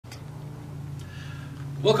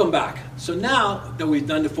Welcome back. So now that we've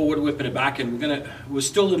done the forward whip and the backhand, we're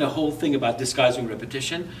still in the whole thing about disguising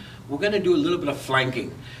repetition. We're gonna do a little bit of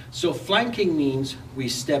flanking. So flanking means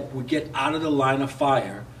we get out of the line of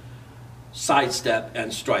fire, sidestep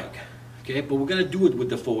and strike. Okay, but we're gonna do it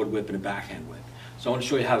with the forward whip and the backhand whip. So I want to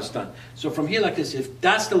show you how it's done. So from here like this, if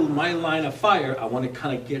that's my line of fire, I want to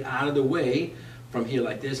kind of get out of the way from here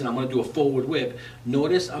like this, and I'm going to do a forward whip.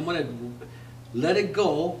 Notice I'm going to let it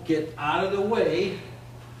go, get out of the way,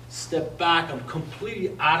 step back, I'm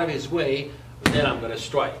completely out of his way, and then I'm going to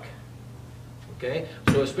strike. Okay?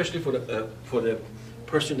 So especially for the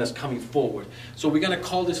person that's coming forward. So we're going to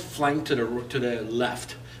call this flank to the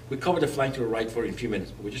left. We covered the flank to the right for a few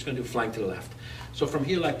minutes, but we're just going to do flank to the left. So from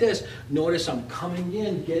here like this, notice I'm coming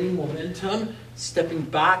in, getting momentum, stepping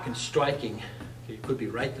back and striking. Okay, it could be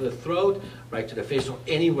right to the throat, right to the face, or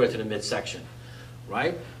anywhere to the midsection,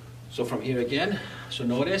 right? So from here again, so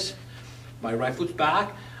notice my right foot's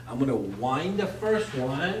back. I'm going to wind the first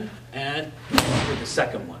one and hit the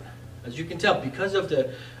second one. As you can tell, because of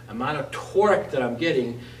the amount of torque that I'm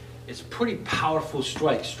getting, it's a pretty powerful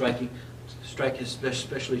strike, especially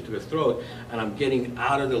to the throat, and I'm getting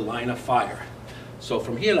out of the line of fire. So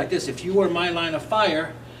from here like this, if you were my line of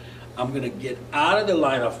fire, I'm going to get out of the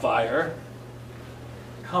line of fire,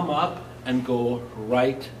 come up, and go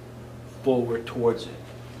right forward towards it.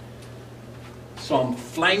 So I'm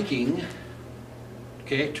flanking,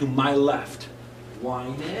 okay, to my left.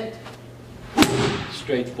 Wind it,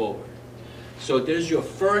 straight forward. So there's your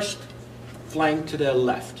first flank to the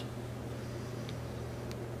left.